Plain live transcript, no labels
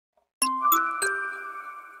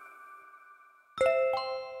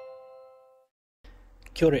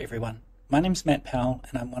Kia ora everyone, my name's Matt Powell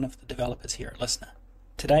and I'm one of the developers here at Lyssna.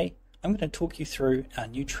 Today I'm going to talk you through our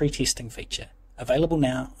new tree testing feature, available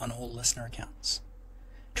now on all Lyssna accounts.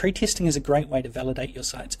 Tree testing is a great way to validate your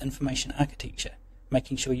site's information architecture,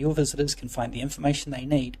 making sure your visitors can find the information they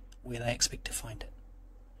need where they expect to find it.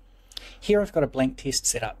 Here I've got a blank test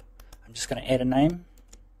set up. I'm just going to add a name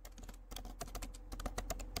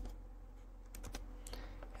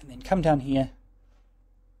and then come down here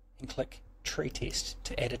and click Tree Test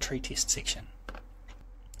to add a tree test section.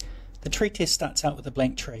 The tree test starts out with a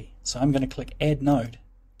blank tree, so I'm going to click Add Node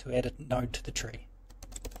to add a node to the tree.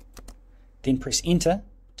 Then press Enter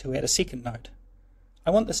to add a second node. I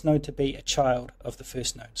want this node to be a child of the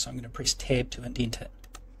first node, so I'm going to press Tab to indent it.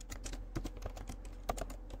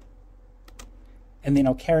 And then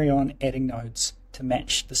I'll carry on adding nodes to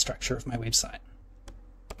match the structure of my website.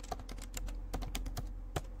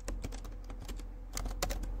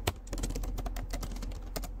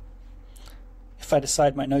 If I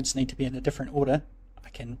decide my nodes need to be in a different order, I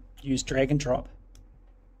can use drag and drop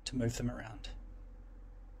to move them around,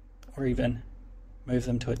 or even move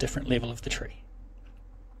them to a different level of the tree.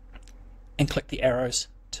 And click the arrows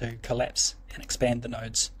to collapse and expand the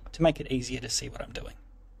nodes to make it easier to see what I'm doing.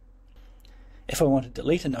 If I want to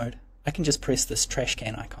delete a node, I can just press this trash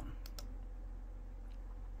can icon.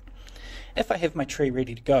 If I have my tree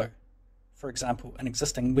ready to go, for example an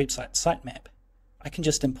existing website sitemap, I can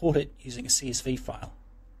just import it using a CSV file.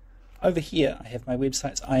 Over here I have my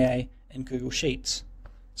website's IA in Google Sheets,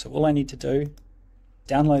 so all I need to do,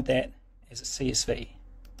 download that as a CSV.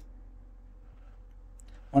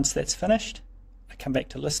 Once that's finished, I come back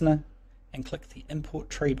to Lyssna and click the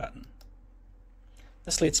Import Tree button.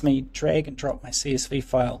 This lets me drag and drop my CSV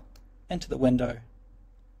file into the window,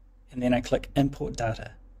 and then I click Import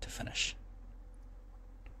Data to finish.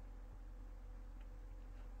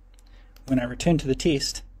 When I return to the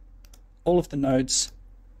test, all of the nodes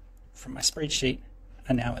from my spreadsheet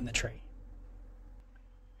are now in the tree.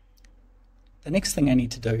 The next thing I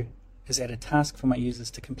need to do is add a task for my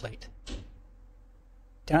users to complete.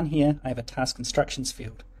 Down here I have a task instructions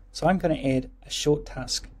field, so I'm going to add a short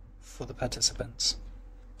task for the participants.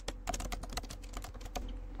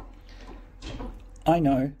 I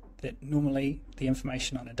know that normally the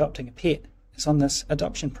information on adopting a pet is on this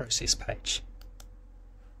adoption process page.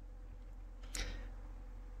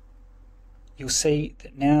 You'll see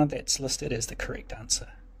that now that's listed as the correct answer.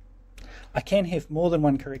 I can have more than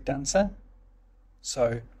one correct answer,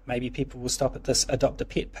 so maybe people will stop at this adopt a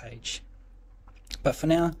pet page. But for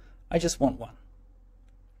now, I just want one.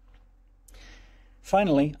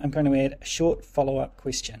 Finally, I'm going to add a short follow-up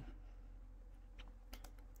question.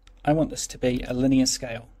 I want this to be a linear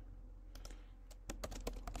scale.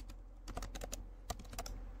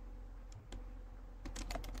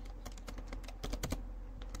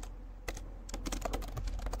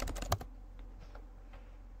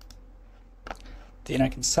 Then I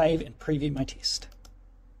can save and preview my test.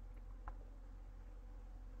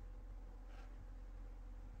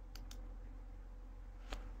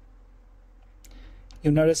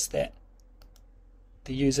 You'll notice that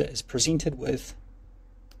the user is presented with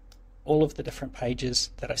all of the different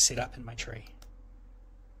pages that I set up in my tree.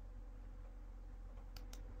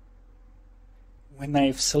 When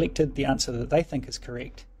they've selected the answer that they think is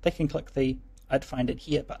correct, they can click the I'd find it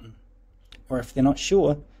here button, or if they're not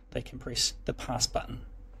sure, they can press the Pass button.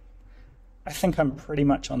 I think I'm pretty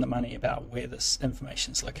much on the money about where this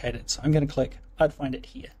information is located, so I'm going to click I'd find it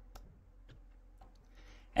here.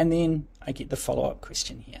 And then I get the follow-up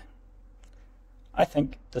question here. I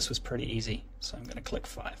think this was pretty easy, so I'm going to click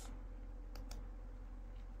 5.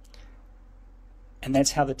 And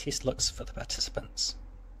that's how the test looks for the participants.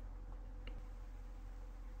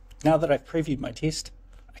 Now that I've previewed my test,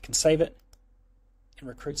 I can save it and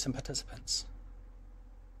recruit some participants.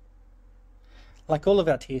 Like all of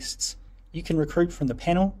our tests, you can recruit from the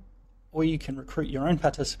panel, or you can recruit your own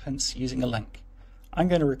participants using a link. I'm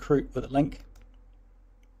going to recruit with a link.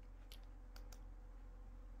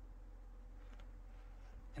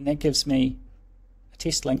 And that gives me a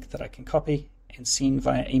test link that I can copy and send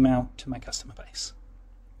via email to my customer base.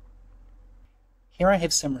 Here I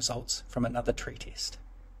have some results from another tree test.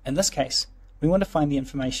 In this case, we want to find the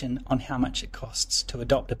information on how much it costs to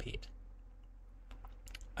adopt a pet.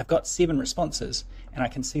 I've got 7 responses, and I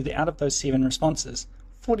can see that out of those 7 responses,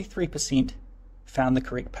 43% found the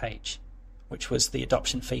correct page, which was the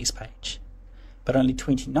adoption fees page. But only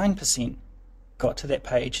 29% got to that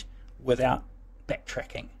page without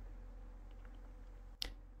backtracking.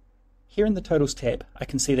 Here in the Totals tab, I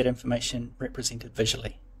can see that information represented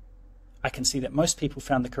visually. I can see that most people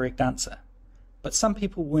found the correct answer, but some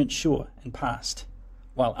people weren't sure and passed,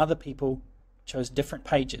 while other people chose different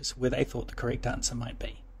pages where they thought the correct answer might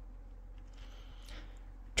be.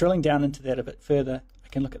 Drilling down into that a bit further, I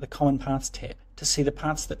can look at the Common Paths tab to see the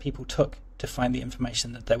paths that people took to find the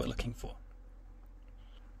information that they were looking for.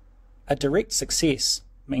 A direct success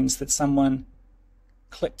means that someone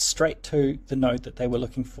clicked straight to the node that they were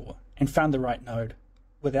looking for and found the right node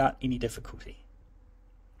without any difficulty.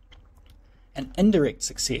 An indirect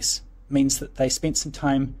success means that they spent some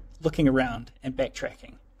time looking around and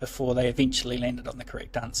backtracking before they eventually landed on the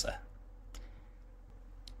correct answer.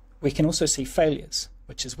 We can also see failures,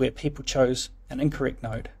 which is where people chose an incorrect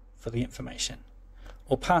node for the information,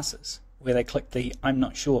 or passes, where they clicked the I'm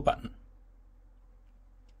not sure button.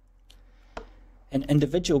 In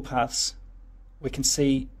individual paths, we can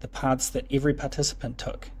see the paths that every participant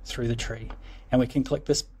took through the tree, and we can click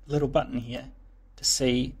this little button here to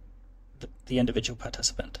see the individual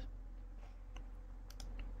participant.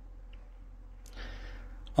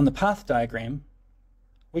 On the path diagram,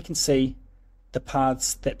 we can see the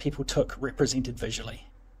paths that people took represented visually.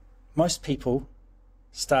 Most people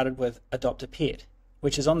started with adopt a pet,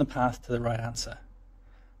 which is on the path to the right answer.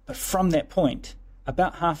 But from that point,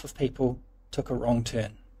 about half of people took a wrong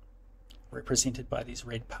turn, represented by these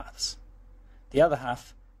red paths. The other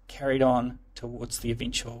half carried on towards the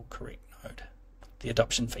eventual correct node, the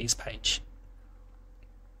adoption fees page.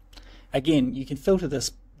 Again, you can filter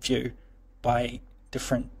this view by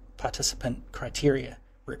different participant criteria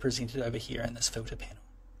represented over here in this filter panel.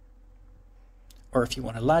 Or if you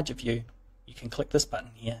want a larger view, you can click this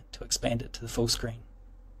button here to expand it to the full screen.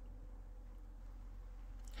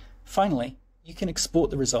 Finally, you can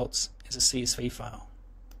export the results as a CSV file.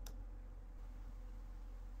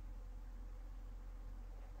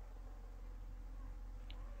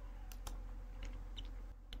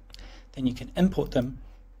 Then you can import them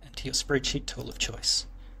into your spreadsheet tool of choice.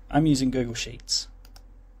 I'm using Google Sheets.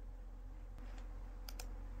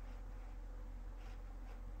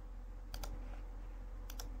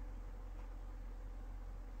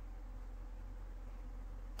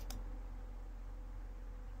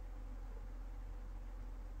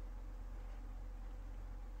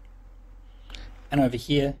 And over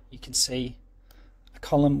here you can see a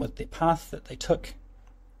column with the path that they took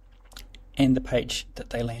and the page that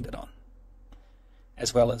they landed on,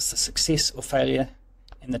 as well as the success or failure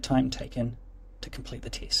and the time taken to complete the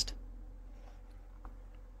test.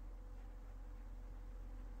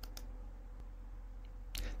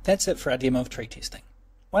 That's it for our demo of tree testing.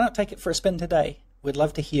 Why not take it for a spin today? We'd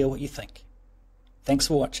love to hear what you think. Thanks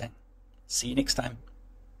for watching. See you next time.